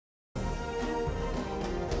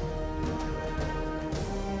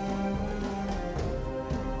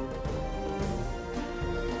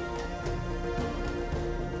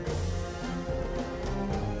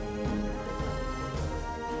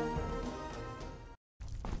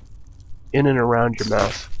in and around your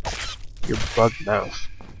mouth. Your bug mouth.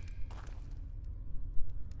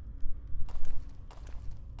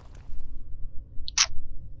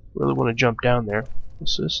 Really want to jump down there.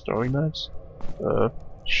 What's this? Throwing knives?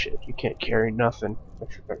 Shit, you can't carry nothing. I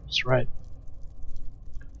forgot that's right.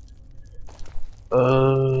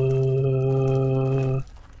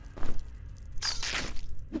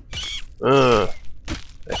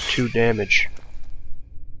 That's 2 damage.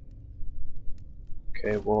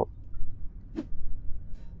 Okay, well,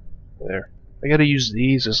 there. I gotta use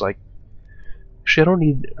these as like.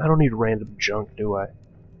 Actually, I don't need random junk, do I?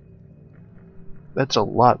 That's a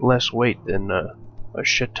lot less weight than a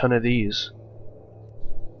shit ton of these.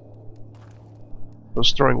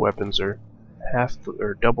 Those throwing weapons are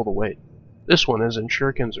or double the weight. This one isn't.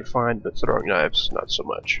 Shurikens are fine, but throwing knives, not so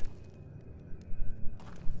much.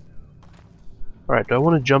 Alright, do I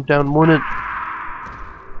want to jump down and win it?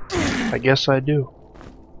 I guess I do.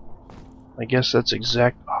 I guess that's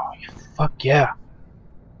exact. Oh, fuck yeah.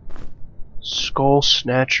 Skull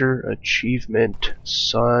Snatcher achievement.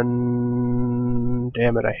 Son.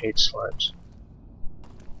 Damn it, I hate slimes.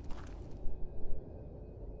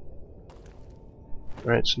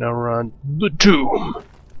 Alright, so now we're on the tomb.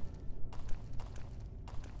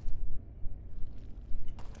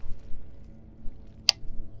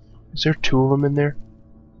 Is there 2 of them in there?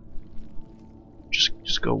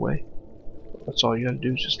 Just go away. That's all you gotta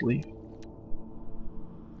do is just leave.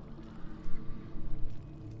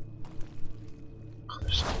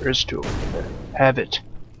 There is 2 of them in there. Have it.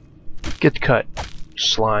 Get cut.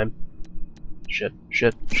 Slime. Shit,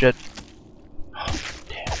 shit, shit. Oh,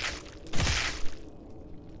 damn.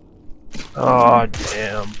 Oh,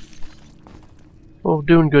 damn. Well,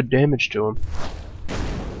 doing good damage to him.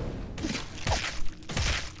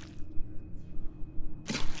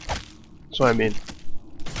 So I mean,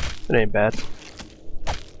 it ain't bad.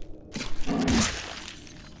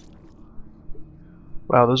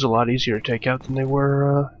 Wow, those are a lot easier to take out than they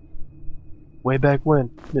were way back when.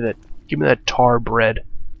 Give me that tar bread,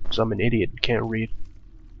 because I'm an idiot and can't read.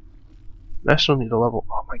 And I still need a level.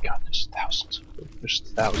 Oh my god, there's thousands of them. There's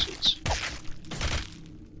thousands.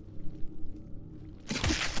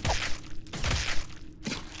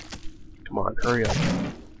 Come on, hurry up.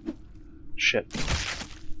 Shit.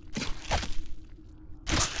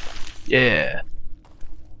 Yeah.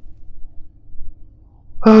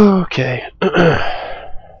 Okay.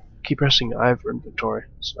 Keep pressing I for inventory.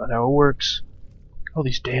 That's not how it works. All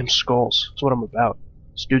these damn skulls. That's what I'm about.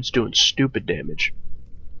 This dude's doing stupid damage.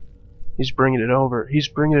 He's bringing it over. He's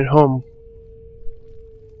bringing it home.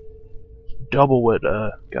 Double what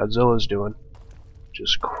Godzilla's doing.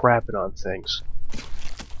 Just crapping on things.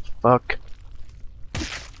 Fuck.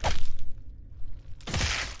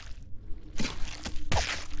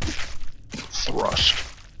 Thrust.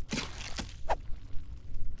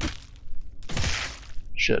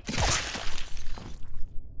 Shit.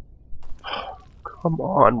 Come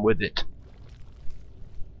on with it.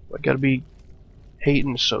 I gotta be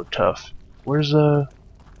hating so tough. Where's I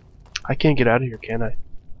can't get out of here, can I?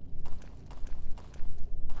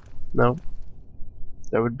 No.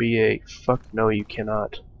 That would be a fuck no, you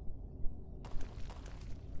cannot.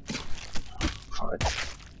 Fine.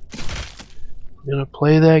 I'm gonna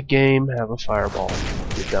play that game, have a fireball.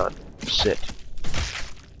 You're done. Sit.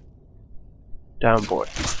 Down, boy.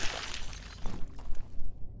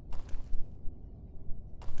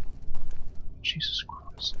 Jesus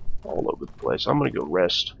Christ. All over the place. I'm gonna go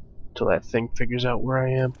rest till that thing figures out where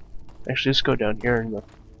I am. Actually, let's go down here in the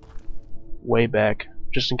way back.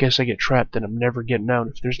 Just in case I get trapped, then I'm never getting out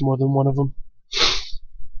if there's more than one of them.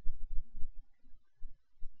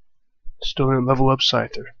 Still gonna level up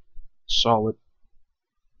Scyther. Solid.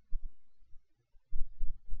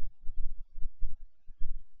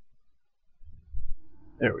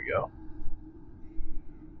 There we go.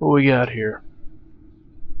 What we got here?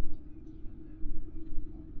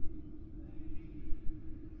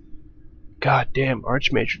 God damn,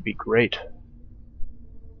 Archmage would be great.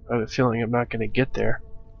 I have a feeling I'm not gonna get there.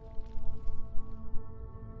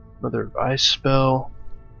 Another ice spell.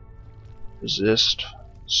 Resist.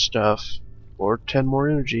 Stuff. Or 10 more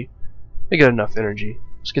energy. I got enough energy.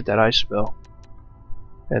 Let's get that ice spell.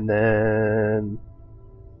 And then...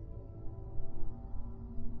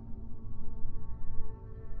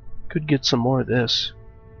 could get some more of this.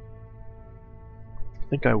 I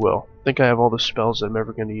think I will. I think I have all the spells that I'm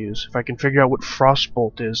ever going to use. If I can figure out what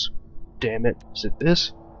Frostbolt is. Damn it. Is it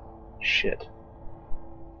this? Shit.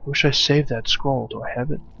 I wish I saved that scroll. Do I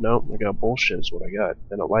have it? No, I got bullshit is what I got.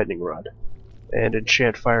 And a lightning rod. And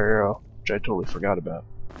enchant fire arrow, which I totally forgot about.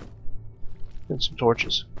 And some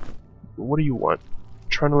torches. What do you want?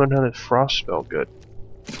 trying to learn how to frost spell good.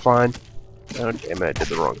 Fine. Oh damn it, I did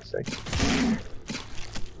the wrong thing.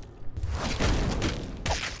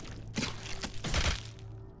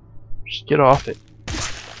 Just get off it.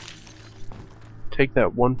 Take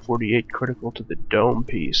that 148 critical to the dome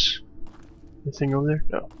piece. Anything over there?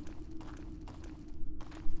 No.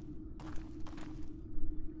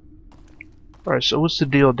 Alright, so what's the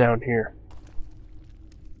deal down here?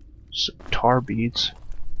 Some tar beads.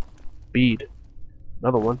 Bead.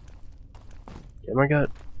 Another one. Damn, I got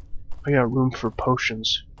room for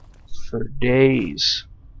potions for days.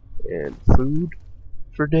 And food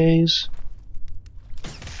for days.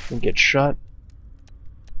 And get shot.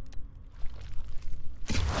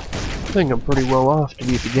 I think I'm pretty well off to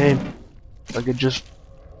beat the game. If I could just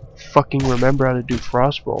fucking remember how to do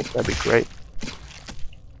Frostbolt, that'd be great.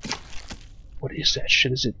 What is that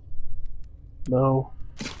shit? Is it... No.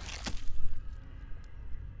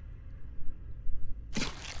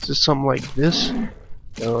 Is this something like this?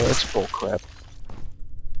 No, that's bullcrap.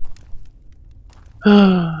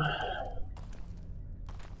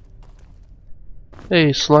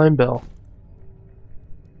 Hey, Slime Bell.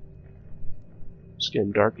 It's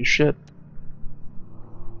getting dark as shit.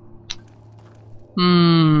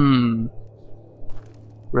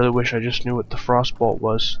 Really wish I just knew what the Frostbolt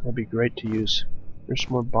was. That'd be great to use. There's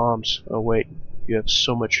more bombs. Oh wait, you have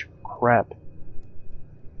so much crap.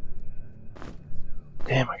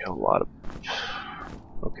 Damn, I got a lot of...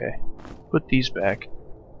 Okay. Put these back.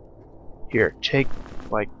 Here, take,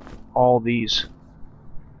 like, all these.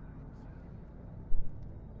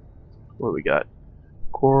 What do we got?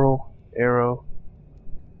 Coral, arrow.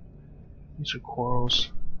 These are corals.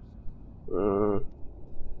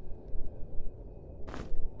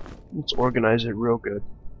 Let's organize it real good.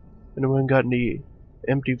 Anyone got any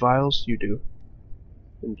empty vials? You do.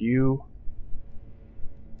 And you...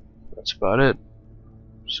 That's about it.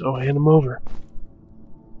 So hand them over.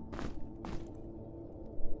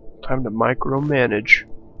 Time to micromanage.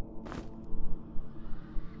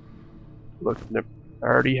 Look, I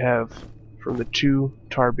already have, from the 2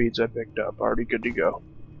 tar beads I picked up, already good to go.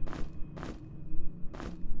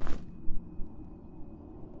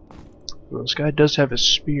 Well, this guy does have a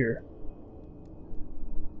spear.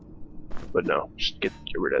 But no, just get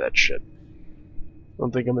rid of that shit. I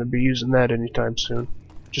don't think I'm going to be using that anytime soon.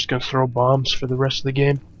 Just going to throw bombs for the rest of the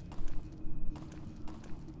game.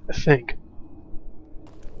 I think.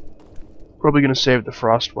 Probably going to save the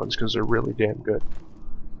frost ones because they're really damn good.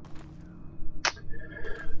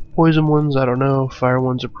 Poison ones, I don't know. Fire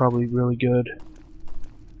ones are probably really good.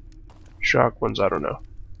 Shock ones, I don't know.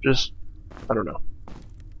 I don't know.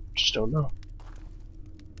 Just don't know.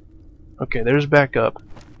 Okay, there's back up.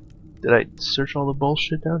 Did I search all the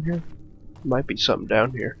bullshit down here? Might be something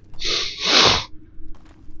down here.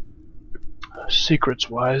 Secrets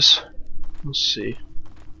wise. Let's see.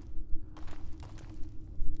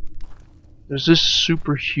 There's this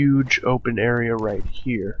super huge open area right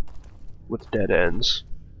here with dead ends.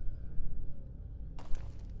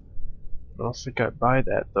 I don't think I'd buy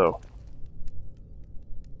that though.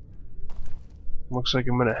 Looks like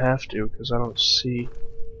I'm gonna have to because I don't see.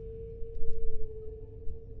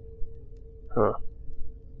 Huh.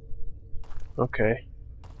 Okay.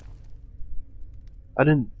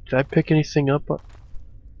 Did I pick anything up?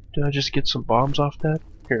 Did I just get some bombs off that?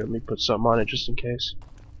 Here, let me put something on it just in case.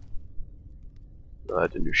 No,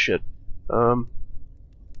 that didn't do shit. I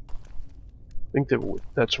think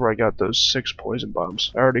that's where I got those 6 poison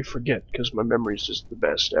bombs. I already forget because my memory's just the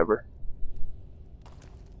best ever.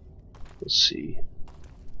 Let's see.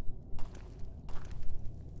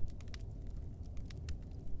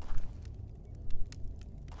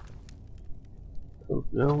 Oh,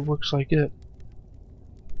 no, looks like it.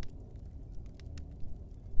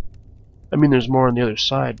 I mean, there's more on the other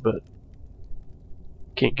side, but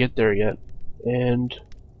can't get there yet. And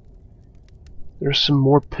there's some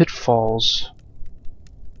more pitfalls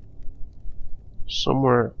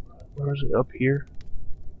somewhere. Where is it? Up here?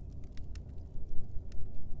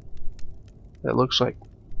 That looks like...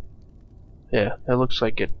 Yeah, that looks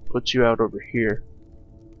like it puts you out over here.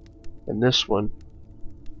 And this one...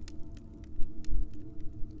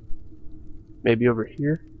 Maybe over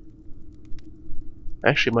here?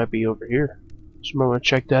 Actually, it might be over here. So I want to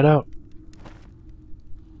check that out.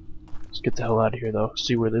 Let's get the hell out of here, though.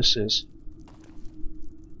 See where this is.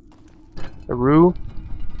 Aru?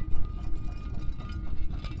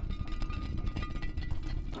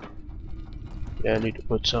 Yeah, I need to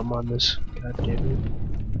put some on this. God damn it.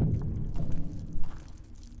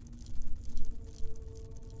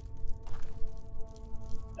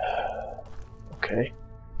 Okay.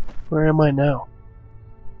 Where am I now?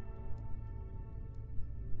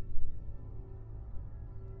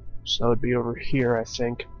 So that would be over here, I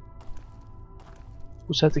think.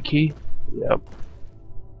 Was that the key? Yep.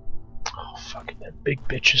 Oh, fucking that big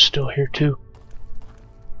bitch is still here too.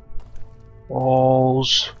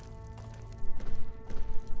 Balls.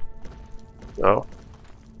 Oh.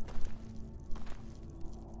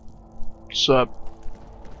 What's up?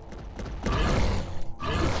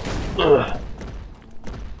 Ugh.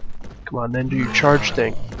 Come on then, do your charge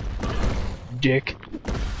thing. Dick.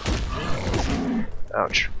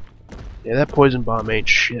 Ouch. Yeah, that poison bomb ain't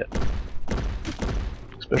shit.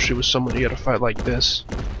 Especially with someone you gotta fight like this.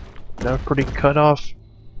 Now we're pretty cut off.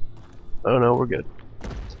 Oh no, we're good.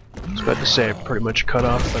 I was about to say I pretty much cut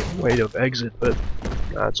off the way of exit, but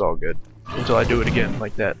nah, it's all good. Until I do it again,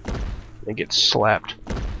 like that. And get slapped.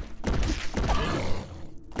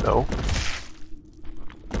 No.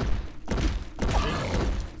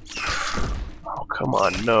 Oh, come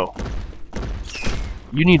on, no.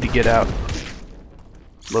 You need to get out.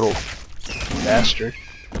 Little bastard.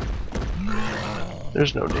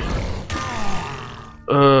 There's no need.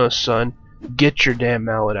 Son. Get your damn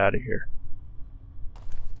mallet out of here.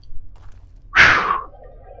 Whew.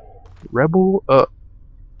 Rebel up.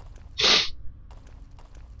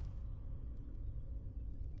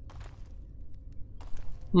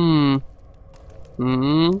 Hmm.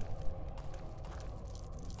 Hmm.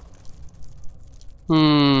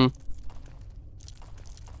 Hmm.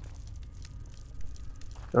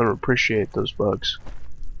 I don't appreciate those bugs.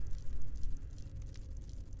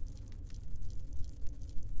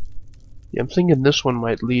 Yeah, I'm thinking this one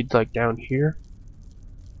might lead like down here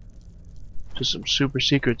to some super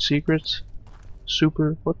secret secrets.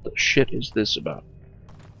 Super? What the shit is this about?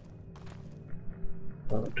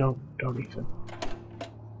 Oh, don't even.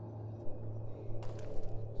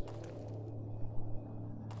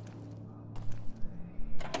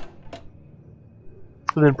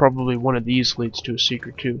 And then probably one of these leads to a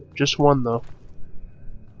secret too. Just one though.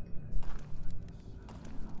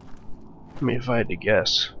 I mean, if I had to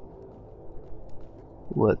guess.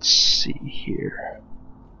 Let's see here.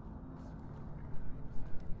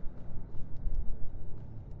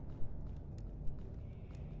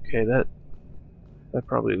 Okay, that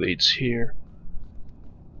probably leads here.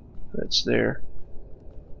 That's there.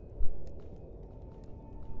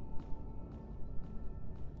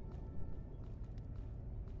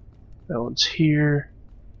 That one's here.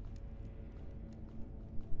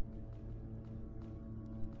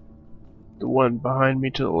 The one behind me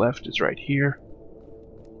to the left is right here.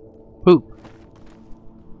 Poop.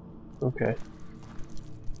 Okay.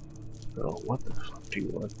 Oh, what the fuck do you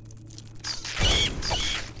want?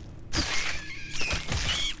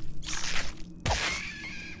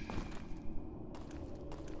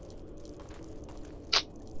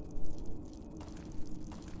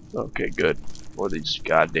 Okay, good. More of these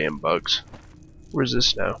goddamn bugs. Where's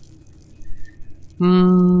this now?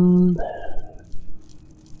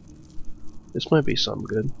 This might be something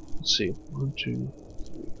good. Let's see. 1, 2,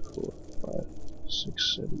 3, 4, 5,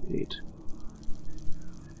 6, 7, 8.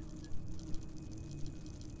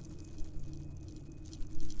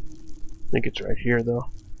 I think it's right here though.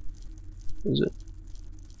 Is it?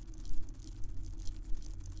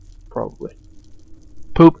 Probably.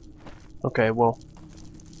 Poop! Okay, well.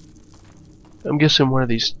 I'm guessing one of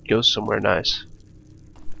these goes somewhere nice.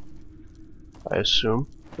 I assume.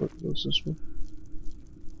 What's this one?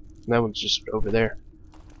 That one's just over there.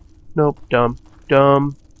 Nope, dumb.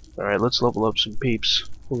 Dumb. Alright, let's level up some peeps.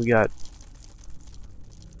 What we got?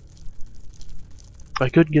 I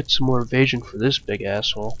could get some more evasion for this big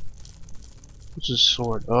asshole. What's his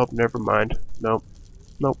sword? Oh, never mind. Nope.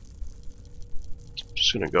 Nope.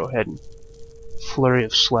 Just gonna go ahead and flurry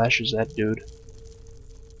of slashes that dude.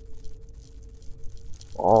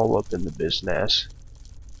 All up in the business.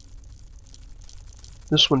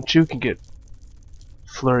 This one too can get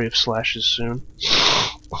flurry of slashes soon.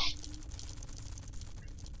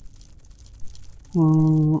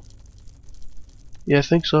 Yeah, I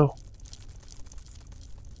think so.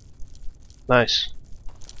 Nice.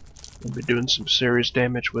 We'll be doing some serious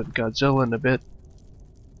damage with Godzilla in a bit.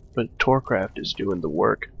 But Torcraft is doing the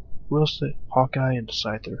work. Who else did? Hawkeye and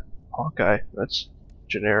Scyther. Hawkeye, that's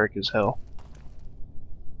generic as hell.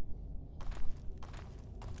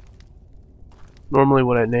 Normally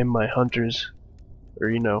what I name my hunters, or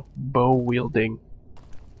you know, bow wielding,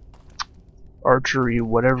 archery,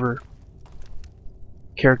 whatever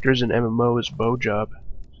characters in MMO is bow job.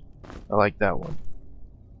 I like that one.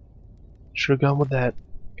 Should have gone with that.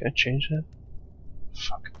 Can I change that?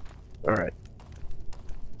 Fuck. Alright.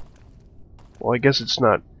 Well, I guess it's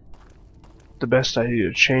not the best idea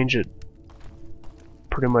to change it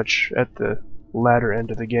pretty much at the latter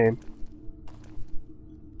end of the game.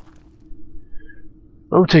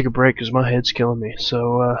 I'm gonna take a break because my head's killing me.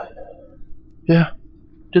 So, yeah,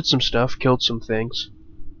 did some stuff, killed some things.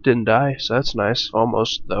 Didn't die, so that's nice.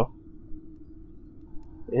 Almost, though.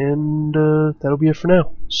 And, that'll be it for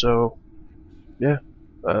now. So, yeah,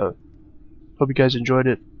 hope you guys enjoyed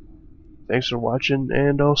it. Thanks for watching,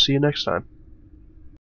 and I'll see you next time.